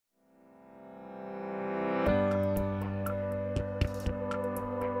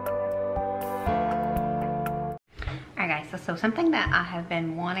So something that I have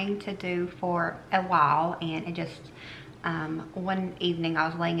been wanting to do for a while, and it just, one evening I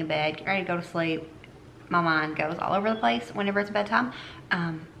was laying in bed, getting ready to go to sleep. My mind goes all over the place whenever it's bedtime.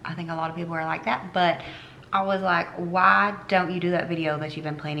 I think a lot of people are like that, but I was like, why don't you do that video that you've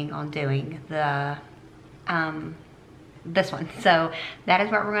been planning on doing, the this one? So that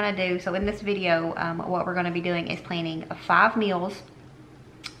is what we're gonna do. So in this video, what we're gonna be doing is planning 5 meals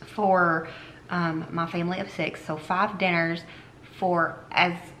for my family of 6. So 5 dinners for,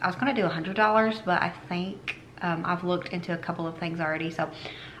 as I was gonna do $100, but I think I've looked into a couple of things already. So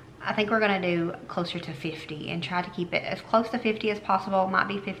I think we're gonna do closer to 50 and try to keep it as close to 50 as possible. Might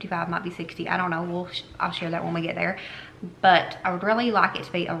be 55, might be 60. I don't know. I'll share that when we get there. But I would really like it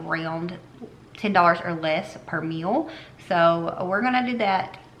to be around $10 or less per meal. So we're gonna do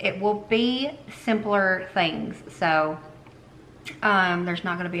that. It will be simpler things. So there's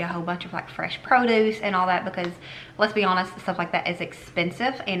not gonna be a whole bunch of like fresh produce and all that, because let's be honest, stuff like that is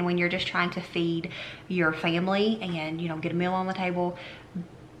expensive. And when you're just trying to feed your family and, you know, get a meal on the table,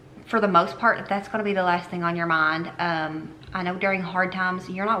 for the most part, that's going to be the last thing on your mind. I know during hard times,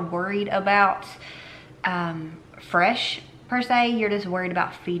 you're not worried about fresh per se. You're just worried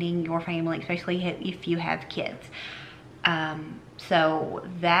about feeding your family, especially if you have kids. So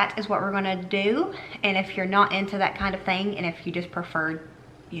that is what we're going to do. And if you're not into that kind of thing, and if you just prefer,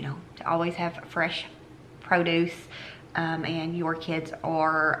 you know, to always have fresh produce, and your kids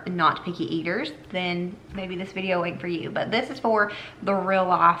are not picky eaters, then maybe this video ain't for you. But this is for the real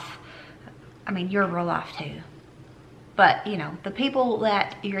life. I mean, you're real life too. But, you know, the people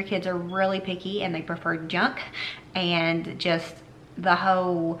that your kids are really picky and they prefer junk and just the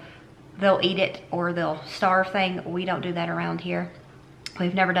whole they'll eat it or they'll starve thing, we don't do that around here.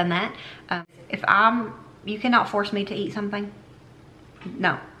 We've never done that. You cannot force me to eat something.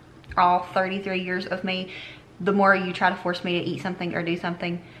 No. All 33 years of me, the more you try to force me to eat something or do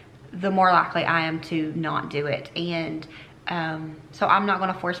something, the more likely I am to not do it. And so I'm not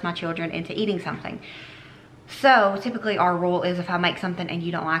going to force my children into eating something. So typically our rule is, if I make something and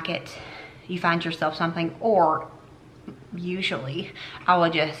you don't like it, you find yourself something, or usually I will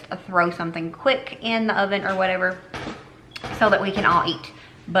just throw something quick in the oven or whatever so that we can all eat.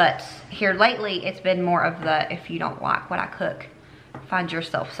 But here lately it's been more of the, if you don't like what I cook, find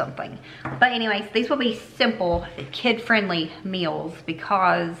yourself something. But anyways, these will be simple, kid-friendly meals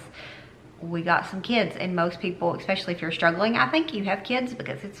because we got some kids, and most people, especially if you're struggling, I think you have kids,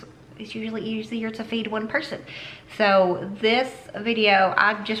 because it's usually easier to feed one person. So this video,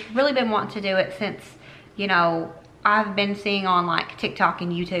 I've just really been wanting to do it since, you know, I've been seeing on like TikTok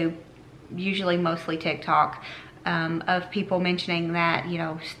and YouTube, usually mostly TikTok, of people mentioning that, you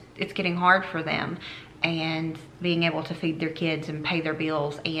know, it's getting hard for them and being able to feed their kids and pay their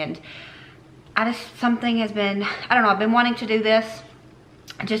bills. And something has been, I don't know, I've been wanting to do this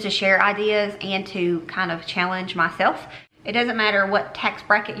just to share ideas and to kind of challenge myself. It doesn't matter what tax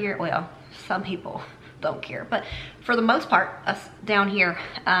bracket you're, well, some people don't care, but for the most part, us down here,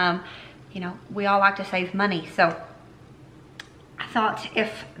 you know, we all like to save money. So I thought,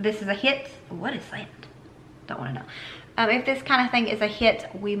 if this is a hit, what is that? Don't want to know. If this kind of thing is a hit,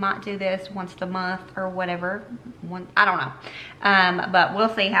 we might do this once a month or whatever. I don't know. But we'll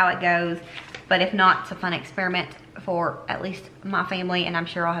see how it goes. But if not, it's a fun experiment for at least my family, and I'm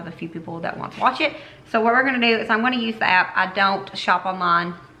sure I'll have a few people that want to watch it. So what we're going to do is I'm going to use the app. I don't shop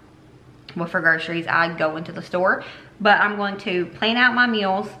online. Well, for groceries, I go into the store. But I'm going to plan out my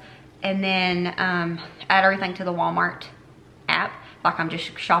meals and then add everything to the Walmart app, like I'm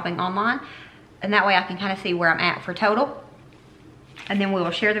just shopping online. And that way I can kind of see where I'm at for total. And then we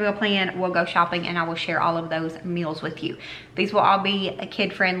will share the meal plan, we'll go shopping, and I will share all of those meals with you. These will all be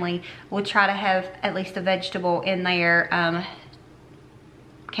kid friendly. We'll try to have at least a vegetable in there,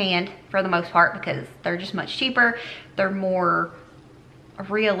 canned for the most part, because they're just much cheaper. They're more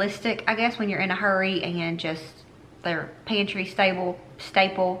realistic, I guess, when you're in a hurry, and just they're pantry stable.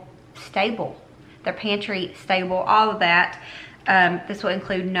 They're pantry stable, all of that. This will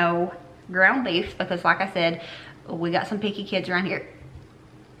include no ground beef, because like I said, we got some picky kids around here,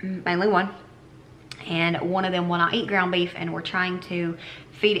 mainly one, and one of them will not eat ground beef, and we're trying to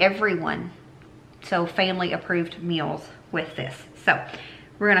feed everyone, so family approved meals with this. So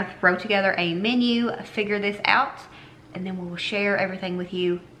we're gonna throw together a menu, figure this out, and then we will share everything with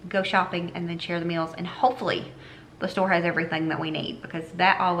you, go shopping, and then share the meals. And hopefully the store has everything that we need, because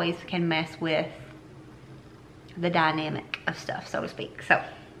that always can mess with the dynamic of stuff, so to speak. So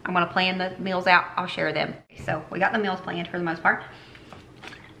I'm gonna plan the meals out, I'll share them. So we got the meals planned for the most part.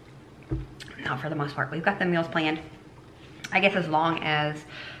 Not for the most part, we've got the meals planned, I guess, as long as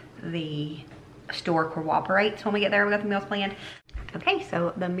the store cooperates when we get there. We got the meals planned. Okay,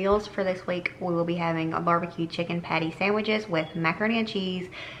 so the meals for this week, we will be having a barbecue chicken patty sandwiches with macaroni and cheese,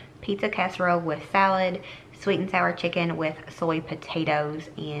 pizza casserole with salad, sweet and sour chicken with soy potatoes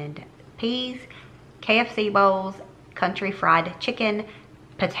and peas, KFC bowls, country fried chicken,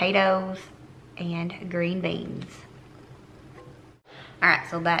 potatoes, and green beans. All right,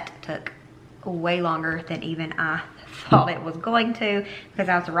 so that took way longer than even I thought it was going to, because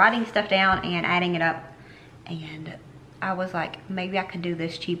I was writing stuff down and adding it up, and I was like, maybe I could do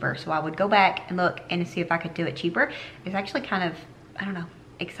this cheaper. So I would go back and look and see if I could do it cheaper. It's actually kind of, I don't know,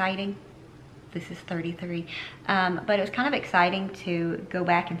 exciting. This is 33, but it was kind of exciting to go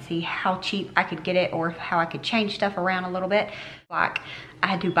back and see how cheap I could get it, or how I could change stuff around a little bit. Like, I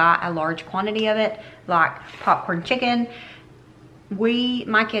had to buy a large quantity of it, like popcorn chicken.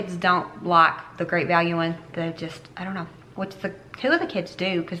 My kids don't like the Great Value one. They just, I don't know, which two of the kids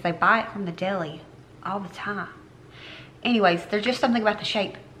do, because they buy it from the deli all the time. Anyways, there's just something about the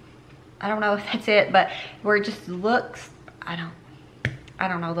shape. I don't know if that's it, but where it just looks, I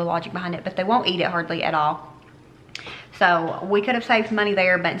don't know the logic behind it, but they won't eat it hardly at all. So we could have saved money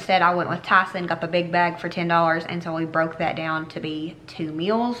there, but instead I went with Tyson, got the big bag for $10, and so we broke that down to be 2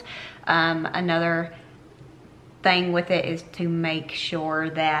 meals. Another thing with it is to make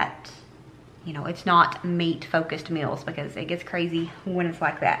sure that, you know, it's not meat focused meals, because it gets crazy when it's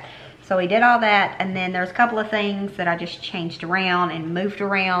like that. So we did all that, and then there's a couple of things that I just changed around and moved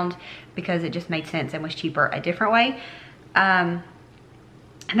around because it just made sense and was cheaper a different way. I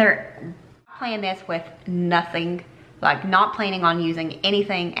planned this with nothing, like not planning on using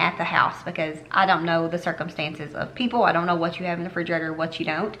anything at the house, because I don't know the circumstances of people. I don't know what you have in the refrigerator, what you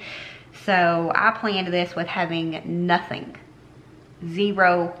don't. So I planned this with having nothing,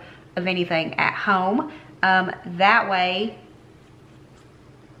 0 of anything at home. That way,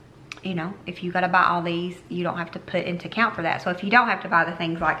 you know, if you gotta buy all these, you don't have to put into account for that. So if you don't have to buy the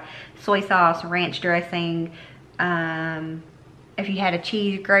things like soy sauce, ranch dressing, if you had a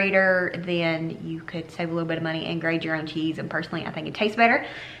cheese grater, then you could save a little bit of money and grate your own cheese, and personally I think it tastes better.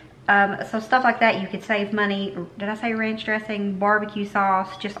 So stuff like that, you could save money. Did I say ranch dressing, barbecue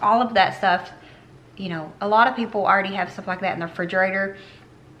sauce, just all of that stuff? You know, a lot of people already have stuff like that in the refrigerator,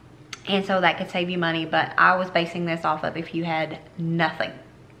 and so that could save you money, but I was basing this off of if you had nothing,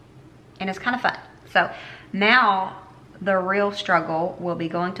 and it's kind of fun. So now the real struggle will be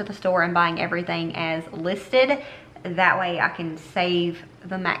going to the store and buying everything as listed. That way I can save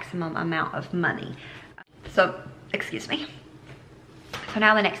the maximum amount of money. So, excuse me. So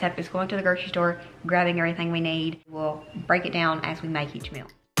now the next step is going to the grocery store, grabbing everything we need. We'll break it down as we make each meal.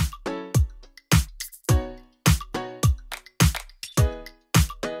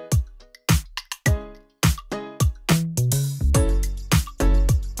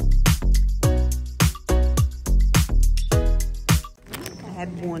 I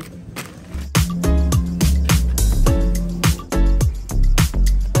had one.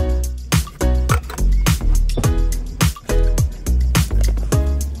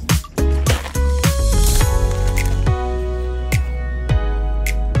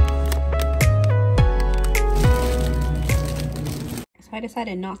 I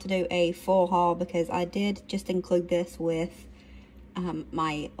decided not to do a full haul because I did just include this with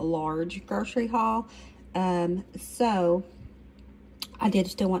my large grocery haul. So I did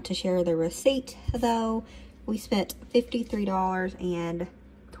still want to share the receipt though. We spent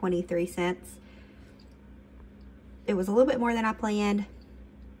 $53.23. It was a little bit more than I planned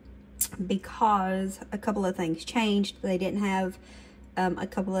because a couple of things changed. They didn't have a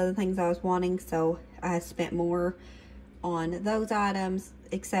couple of the things I was wanting, so I spent more on those items,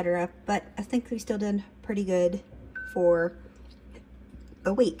 etc. But I think we still did pretty good for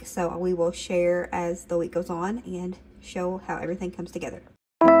the week. So we will share as the week goes on and show how everything comes together.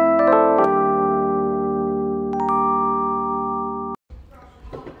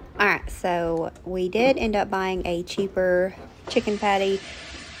 Alright, so we did end up buying a cheaper chicken patty.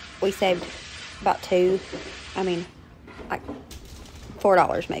 We saved about like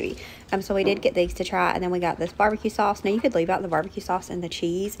 $4 maybe. So we did get these to try, and then we got this barbecue sauce. Now you could leave out the barbecue sauce and the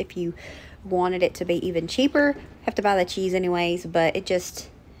cheese if you wanted it to be even cheaper. Have to buy the cheese anyways, but it just,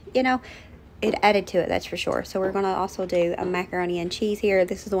 you know, it added to it, that's for sure. So we're gonna also do a macaroni and cheese here.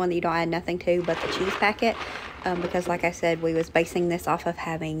 This is the one that you don't add nothing to but the cheese packet, because like I said, we was basing this off of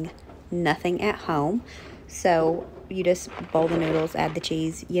having nothing at home. So you just boil the noodles, add the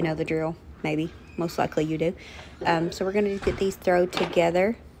cheese, you know the drill, maybe, most likely you do. So we're gonna get these thrown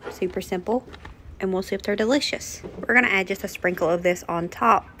together. Super simple. and we'll see if they're delicious. We're gonna add just a sprinkle of this on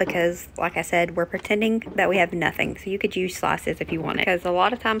top because, like I said, we're pretending that we have nothing. So you could use slices if you wanted, because a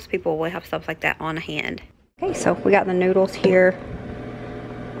lot of times people will have stuff like that on hand. Okay, so we got the noodles here.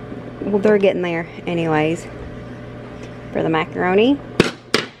 Well, they're getting there anyways. For the macaroni.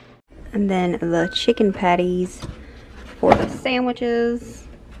 And then the chicken patties for the sandwiches.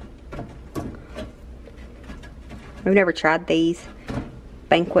 We've never tried these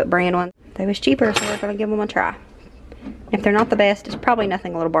Banquet brand ones. They was cheaper, so we're gonna give them a try. If they're not the best, it's probably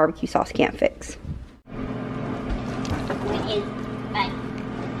nothing a little barbecue sauce can't fix.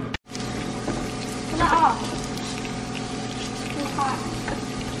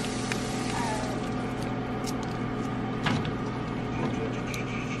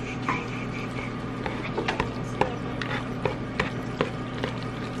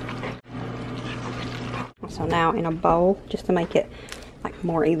 So now in a bowl, just to make it like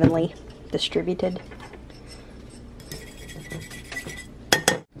more evenly distributed.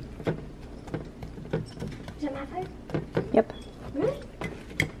 Is it my phone? Yep. Really?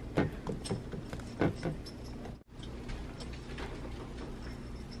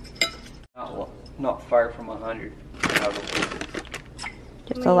 Not far from 100 total.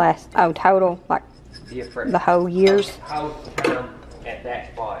 Just the last, oh, total, like Yeah, for the whole year's. whole time at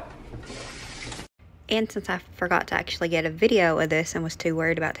that spot. And since I forgot to actually get a video of this and was too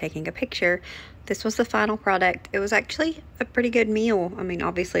worried about taking a picture, this was the final product. It was actually a pretty good meal. I mean,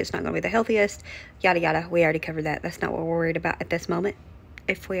 obviously it's not going to be the healthiest, yada yada. We already covered that. That's not what we're worried about at this moment,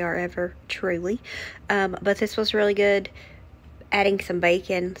 if we are ever truly. But this was really good. Adding some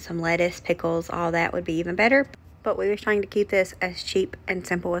bacon, some lettuce, pickles, all that would be even better. But we were trying to keep this as cheap and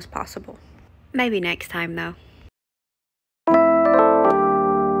simple as possible. Maybe next time though.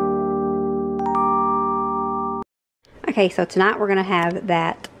 Okay, so tonight we're gonna have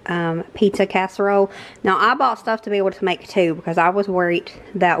that pizza casserole. Now I bought stuff to be able to make two because I was worried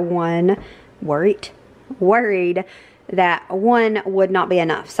that one that one would not be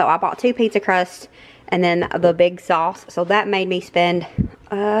enough. So I bought 2 pizza crusts and then the big sauce. So that made me spend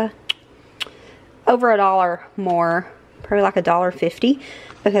over $1 more, probably like $1.50,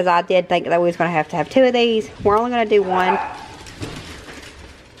 because I did think that we was gonna have to have 2 of these. We're only gonna do one.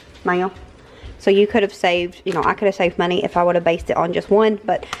 Ma'am. So you could have saved, you know, I could have saved money if I would have based it on just one,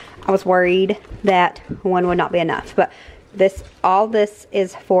 but I was worried that one would not be enough. But this, all this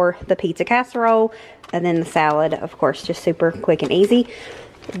is for the pizza casserole, and then the salad, of course, just super quick and easy.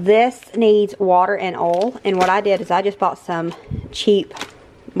 This needs water and oil, and what I did is I just bought some cheap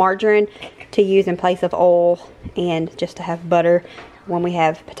margarine to use in place of oil and just to have butter when we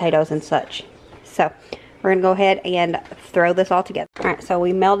have potatoes and such. So we're gonna go ahead and throw this all together. All right, so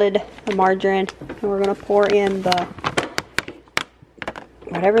we melted the margarine and we're gonna pour in the,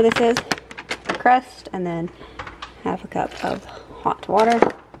 whatever this is, the crust, and then half a cup of hot water.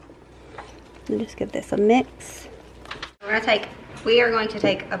 And just give this a mix. We are going to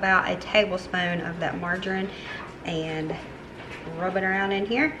take about a tablespoon of that margarine and rub it around in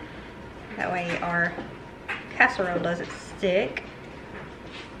here. That way our casserole doesn't stick.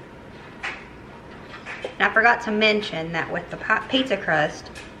 And I forgot to mention that with the pizza crust,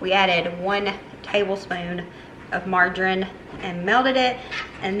 we added 1 tablespoon of margarine and melted it,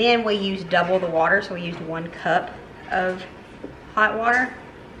 and then we used double the water, so we used 1 cup of hot water.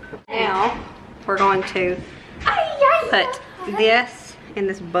 Now we're going to put this in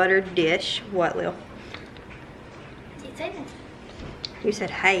this buttered dish. What, Lil? You said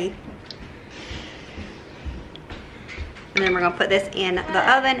hey. And then we're gonna put this in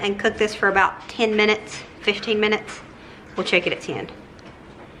the oven and cook this for about 10 minutes, 15 minutes. We'll check it at 10.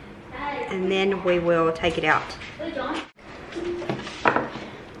 And then we will take it out.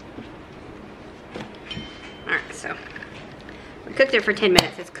 Alright, so we cooked it for 10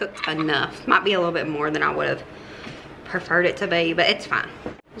 minutes. It's cooked enough. Might be a little bit more than I would have preferred it to be, but it's fine.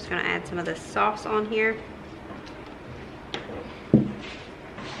 I'm just gonna add some of this sauce on here.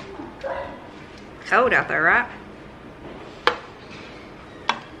 Cold out there, right?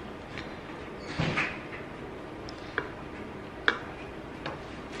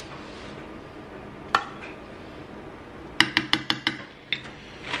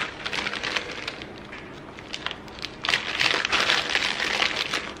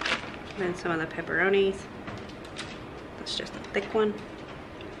 And some of the pepperonis. That's just a thick one.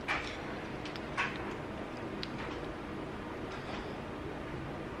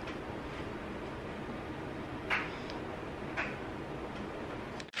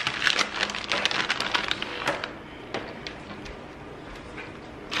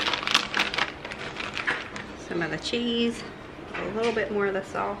 Some of the cheese, a little bit more of the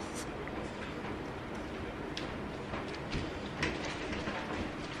sauce.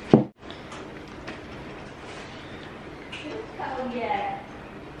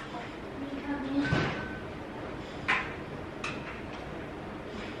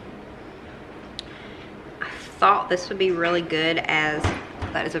 thought this would be really good as,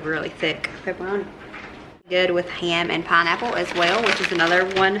 that is a really thick pepperoni. Good with ham and pineapple as well, which is another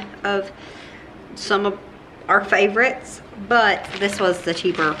one of some of our favorites. But this was the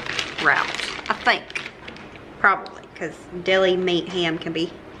cheaper route, I think. Probably, because deli meat ham can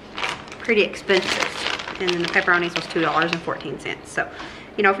be pretty expensive. And then the pepperonis was $2.14. So,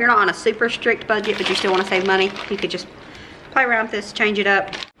 you know, if you're not on a super strict budget, but you still want to save money, you could just play around with this, change it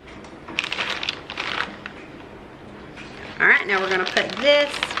up. All right, now we're gonna put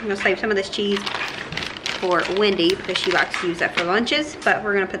this, I'm gonna save some of this cheese for Wendy because she likes to use that for lunches, but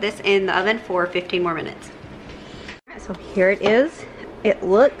we're gonna put this in the oven for 15 more minutes. All right, so here it is. It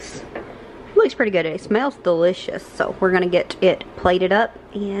looks pretty good. It smells delicious. So we're gonna get it plated up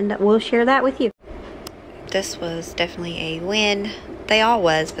and we'll share that with you. This was definitely a win. They all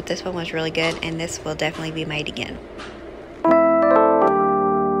was, but this one was really good, and this will definitely be made again.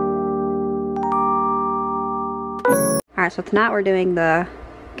 Alright, so tonight we're doing the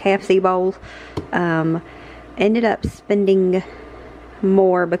KFC bowls. Ended up spending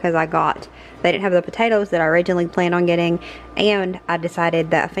more because they didn't have the potatoes that I originally planned on getting, and I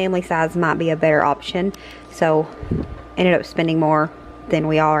decided that a family size might be a better option. So ended up spending more than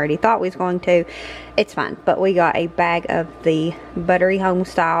we already thought we was going to. It's fine, but we got a bag of the buttery home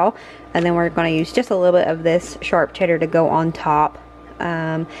style, and then we're going to use just a little bit of this sharp cheddar to go on top.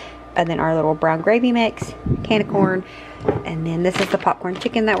 And then our little brown gravy mix, can of corn, and then this is the popcorn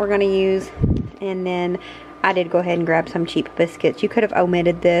chicken that we're going to use. And then I did go ahead and grab some cheap biscuits. You could have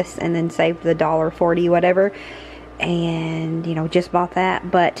omitted this and then saved the $1.40 whatever, and you know, just bought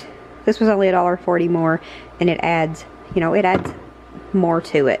that, but this was only $1.40 more, and it adds, you know, it adds more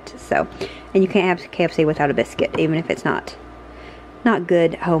to it. So, and you can't have KFC without a biscuit, even if it's not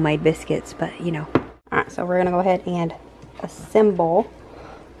good homemade biscuits, but you know. All right, so we're gonna go ahead and assemble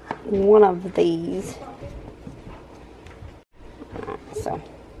one of these. So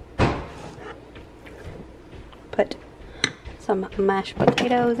put some mashed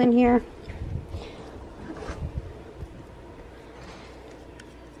potatoes in here.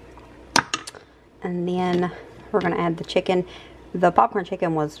 And then we're gonna add the chicken. The popcorn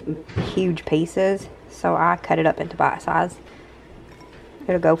chicken was huge pieces, so I cut it up into bite size.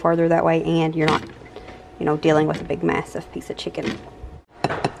 It'll go farther that way, and you're not, you know, dealing with a big massive piece of chicken.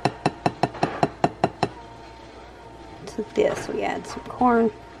 To this we add some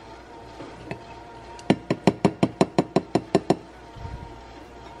corn,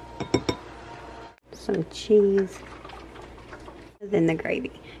 some cheese, and then the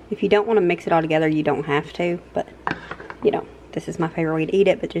gravy. If you don't want to mix it all together, you don't have to, but you know, this is my favorite way to eat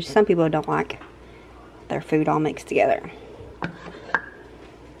it. But there's some people who don't like their food all mixed together.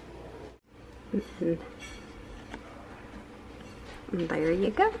 And there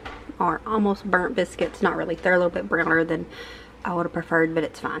you go. Our almost burnt biscuits. Not really. They're a little bit browner than I would have preferred, but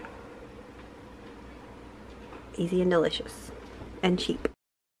it's fine. Easy and delicious. And cheap.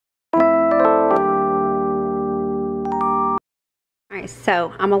 Alright,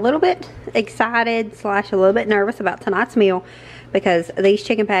 so I'm a little bit excited / a little bit nervous about tonight's meal because these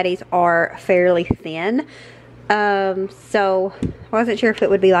chicken patties are fairly thin. So I wasn't sure if it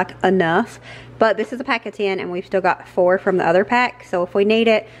would be like enough, but this is a pack of 10 and we've still got 4 from the other pack, so if we need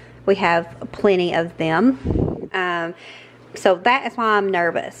it, we have plenty of them. So that is why I'm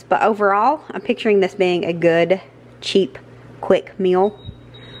nervous, but overall I'm picturing this being a good, cheap, quick meal.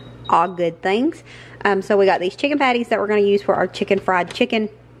 All good things. So we got these chicken patties that we're going to use for our chicken fried chicken.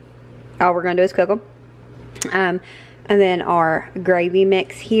 All we're going to do is cook them. And then our gravy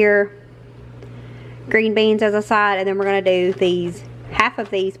mix here, green beans as a side, and then we're going to do half of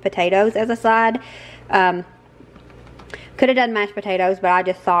these potatoes as a side. Could have done mashed potatoes, but I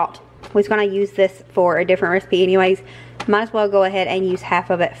just thought we was going to use this for a different recipe anyways. Might as well go ahead and use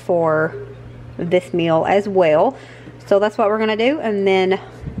half of it for this meal as well. So that's what we're going to do, and then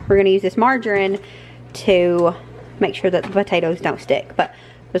we're going to use this margarine to make sure that the potatoes don't stick. But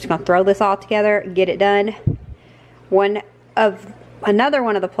we're just going to throw this all together, get it done. Another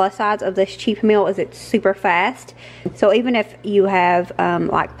one of the plus sides of this cheap meal is it's super fast. So even if you have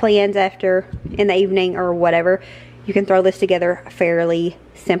like plans after in the evening or whatever, you can throw this together fairly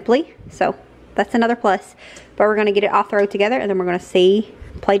simply. So that's another plus. But we're going to get it all thrown together, and then we're going to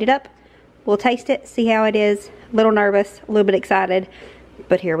plate it up. We'll taste it, see how it is. A little nervous, a little bit excited,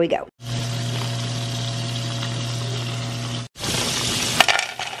 but here we go.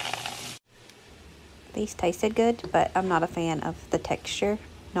 These tasted good, but I'm not a fan of the texture.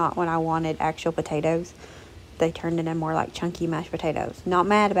 Not when I wanted actual potatoes. They turned into more like chunky mashed potatoes. Not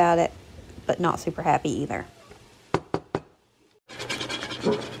mad about it, but not super happy either.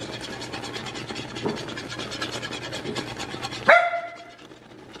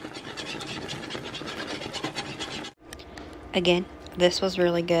 Again, this was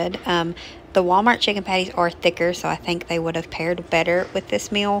really good. The Walmart chicken patties are thicker, so I think they would have paired better with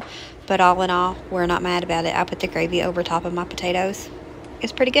this meal. But all in all, we're not mad about it. I put the gravy over top of my potatoes.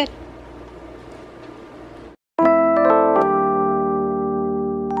 It's pretty good.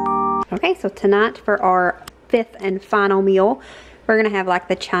 Okay, so tonight for our 5th and final meal, we're gonna have like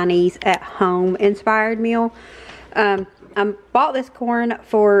the Chinese at home inspired meal. I bought this corn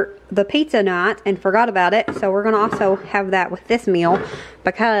for the pizza night and forgot about it, so we're gonna also have that with this meal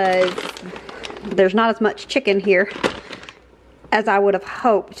because there's not as much chicken here as I would have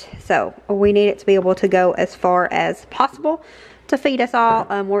hoped. So we need it to be able to go as far as possible to feed us all.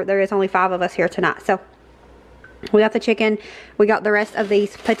 There is only 5 of us here tonight, so we got the chicken, we got the rest of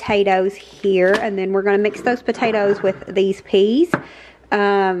these potatoes here, and then we're gonna mix those potatoes with these peas.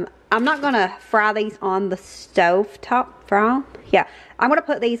 I'm not gonna fry these on the stove top fry. Yeah, I'm gonna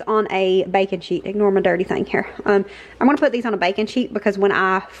put these on a baking sheet. Ignore my dirty thing here. I'm gonna put these on a baking sheet because when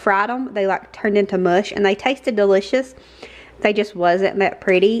I fried them, they like turned into mush and they tasted delicious. They just wasn't that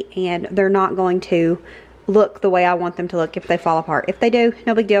pretty, and they're not going to look the way I want them to look if they fall apart. If they do,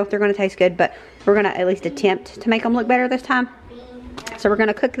 no big deal. They're gonna taste good, but we're gonna at least attempt to make them look better this time. So we're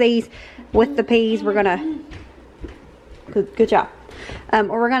gonna cook these with the peas. We're gonna, good job.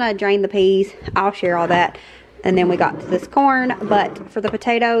 We're gonna drain the peas. I'll share all that. And then we got this corn, but for the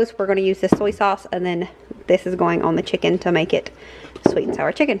potatoes, we're gonna use this soy sauce, and then this is going on the chicken to make it sweet and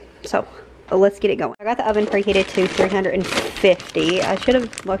sour chicken. So let's get it going. I got the oven preheated to 350. I should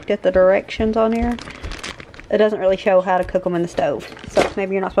have looked at the directions on here. It doesn't really show how to cook them in the stove, so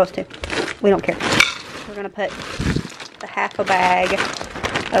maybe you're not supposed to. We don't care. We're gonna put the half a bag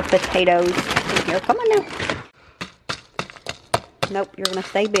of potatoes in here. Come on now. Nope, you're gonna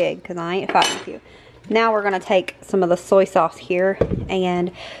stay big because I ain't fighting with you. Now we're gonna take some of the soy sauce here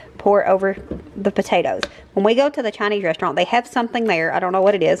and pour it over the potatoes. When we go to the Chinese restaurant, they have something there. I don't know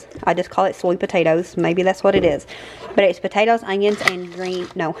what it is. I just call it soy potatoes. Maybe that's what it is. But it's potatoes, onions, and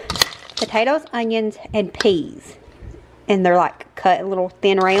potatoes, onions, and peas. And they're like cut in little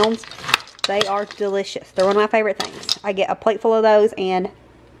thin rounds. They are delicious. They're one of my favorite things. I get a plate full of those and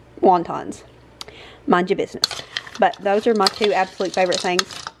wontons. Mind your business. But those are my 2 absolute favorite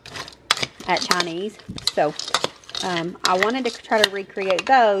things at Chinese. So I wanted to try to recreate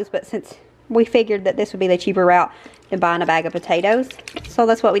those, but since we figured that this would be the cheaper route than buying a bag of potatoes, so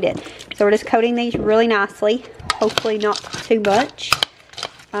that's what we did. So we're just coating these really nicely, hopefully not too much.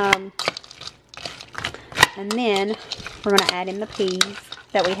 And then we're going to add in the peas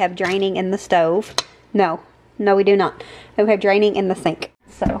that we have draining in the stove. No we do not. We have draining in the sink.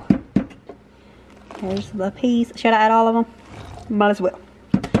 So there's the peas. Should I add all of them? Might as well.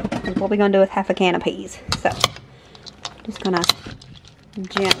 That's what we're going to do with half a can of peas. So just going to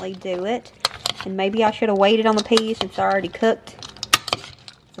gently do it. And maybe I should have waited on the peas since they're already cooked.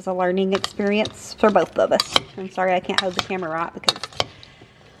 This is a learning experience for both of us. I'm sorry I can't hold the camera right because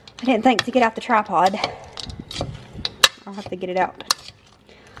I didn't think to get out the tripod. I'll have to get it out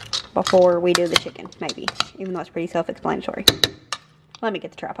before we do the chicken, maybe. Even though it's pretty self-explanatory. Let me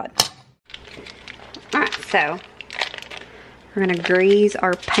get the tripod. Alright, so we're going to grease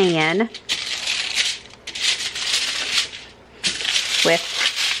our pan with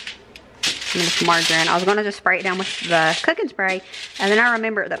some margarine. I was going to just spray it down with the cooking spray, and then I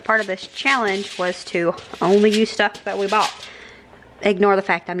remembered that part of this challenge was to only use stuff that we bought. Ignore the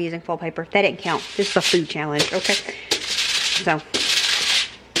fact I'm using full paper. That didn't count. This is a food challenge, okay? So,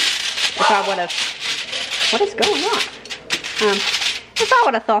 if I would have... What is going on? If I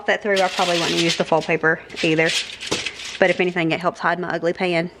would have thought that through, I probably wouldn't use the full paper either. But if anything, it helps hide my ugly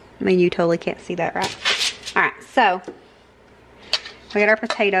pan. I mean, you totally can't see that, right? Alright, so we got our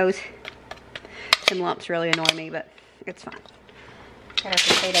potatoes. Some lumps really annoy me, but it's fine. Got our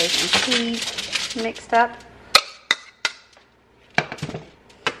potatoes and peas mixed up.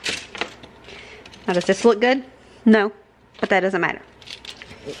 Now, does this look good? No, but that doesn't matter.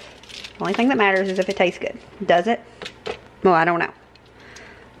 The only thing that matters is if it tastes good. Does it? Well, I don't know.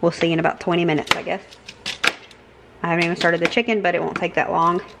 We'll see in about 20 minutes, I guess. I haven't even started the chicken, but it won't take that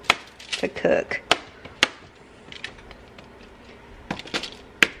long to cook.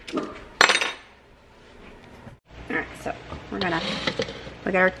 Alright, so we got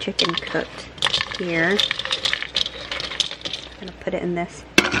our chicken cooked here. I'm gonna put it in this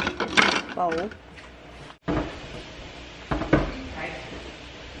bowl.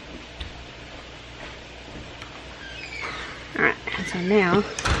 Alright, so now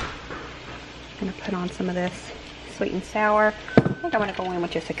I'm gonna put on some of this sweet and sour. I think I'm gonna go in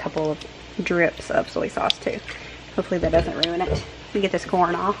with just a couple of drips of soy sauce too. Hopefully that doesn't ruin it. Let me get this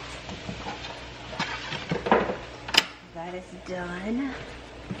corn off. That that is done.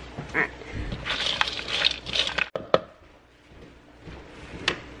 All right.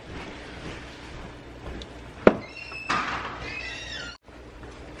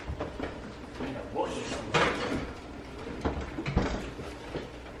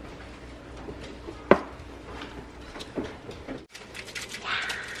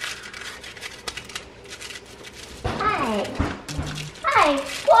 Hi,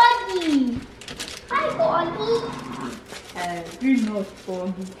 Foggy. Hi, Foggy. You're not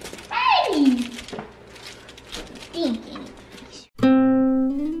foggy. Hey. Stinky.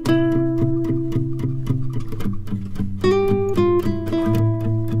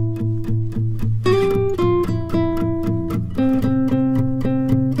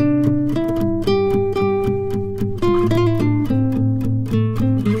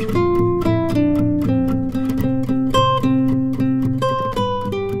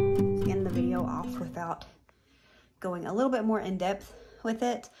 Going a little bit more in depth with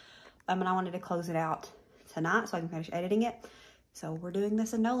it, and I wanted to close it out tonight so I can finish editing it. So we're doing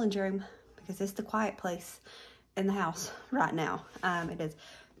this in Nolan's room because it's the quiet place in the house right now. It is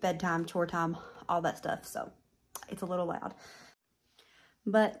bedtime, chore time, all that stuff, so it's a little loud.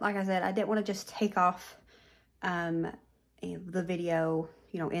 But like I said, I didn't want to just take off the video,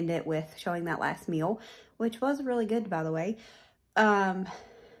 you know, end it with showing that last meal, which was really good, by the way.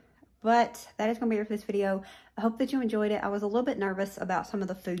 But that is going to be it for this video. I hope that you enjoyed it. I was a little bit nervous about some of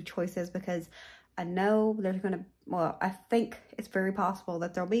the food choices because I know there's going to, well, I think it's very possible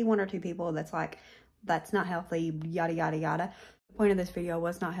that there'll be one or two people that's like, that's not healthy, yada, yada, yada. The point of this video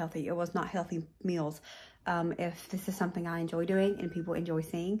was not healthy. It was not healthy meals. If this is something I enjoy doing and people enjoy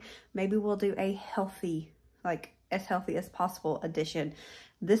seeing, maybe we'll do a healthy, like as healthy as possible edition.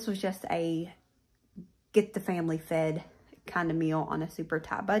 This was just a get the family fed kind of meal on a super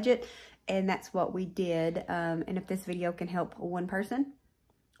tight budget, and that's what we did. And if this video can help one person,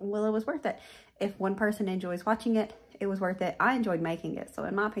 well, it was worth it. If one person enjoys watching it, it was worth it. I enjoyed making it, so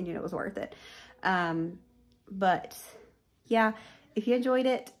in my opinion, it was worth it. But yeah, if you enjoyed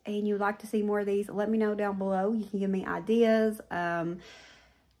it and you'd like to see more of these, let me know down below. You can give me ideas. I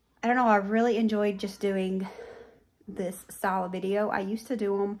don't know, I really enjoyed just doing this style of video. I used to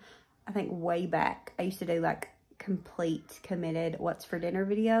do them, I think way back. I used to do like complete committed what's for dinner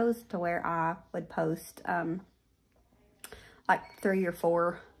videos, to where I would post like 3 or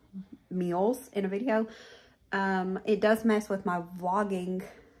 4 meals in a video. It does mess with my vlogging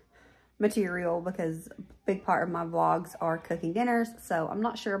material because a big part of my vlogs are cooking dinners, so I'm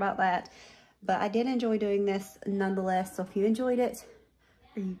not sure about that, but I did enjoy doing this nonetheless. So if you enjoyed it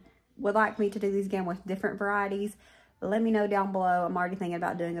or you would like me to do these again with different varieties, let me know down below. I'm already thinking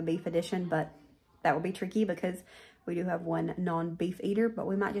about doing a beef edition, but that will be tricky because we do have one non-beef eater, but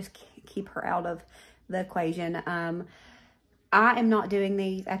we might just keep her out of the equation. I am not doing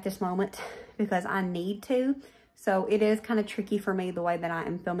these at this moment because I need to. So it is kind of tricky for me the way that I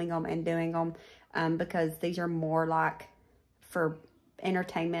am filming them and doing them, because these are more like for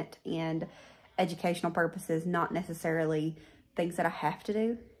entertainment and educational purposes, not necessarily things that I have to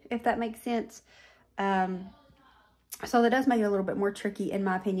do, if that makes sense. So that does make it a little bit more tricky in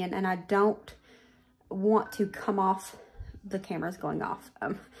my opinion, and I don't want to come off, the camera's going off,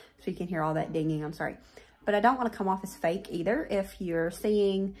 so you can hear all that dinging, I'm sorry. But I don't want to come off as fake either. If you're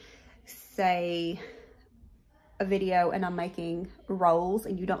seeing, say, a video and I'm making rolls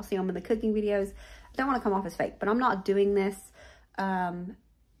and you don't see them in the cooking videos, I don't want to come off as fake. But I'm not doing this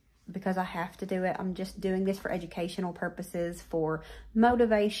because I have to do it. I'm just doing this for educational purposes, for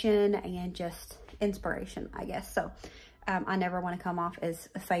motivation and just inspiration, I guess. So I never want to come off as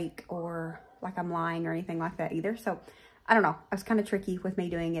fake or like I'm lying or anything like that either. So I don't know, it was kind of tricky with me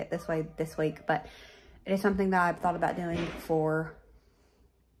doing it this way this week, but it is something that I've thought about doing for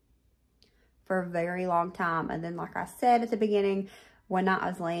a very long time. And then, like I said at the beginning, one night I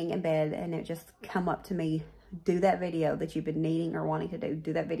was laying in bed and it just come up to me, do that video that you've been needing or wanting to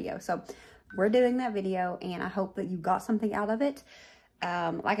do that video. So we're doing that video, and I hope that you got something out of it.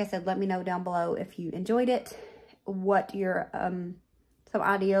 Like I said, let me know down below if you enjoyed it, what your some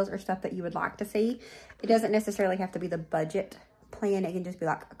ideas or stuff that you would like to see. It doesn't necessarily have to be the budget plan. It can just be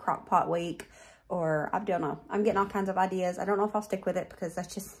like a crock pot week, or I don't know. I'm getting all kinds of ideas. I don't know if I'll stick with it because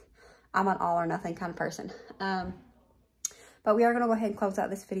that's just, I'm an all or nothing kind of person. But we are going to go ahead and close out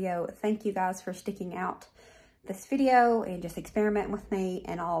this video. Thank you guys for sticking out this video and just experimenting with me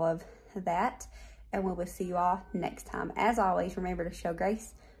and all of that. And we will see you all next time. As always, remember to show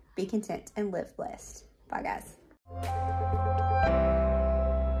grace, be content, and live blessed. Bye, guys.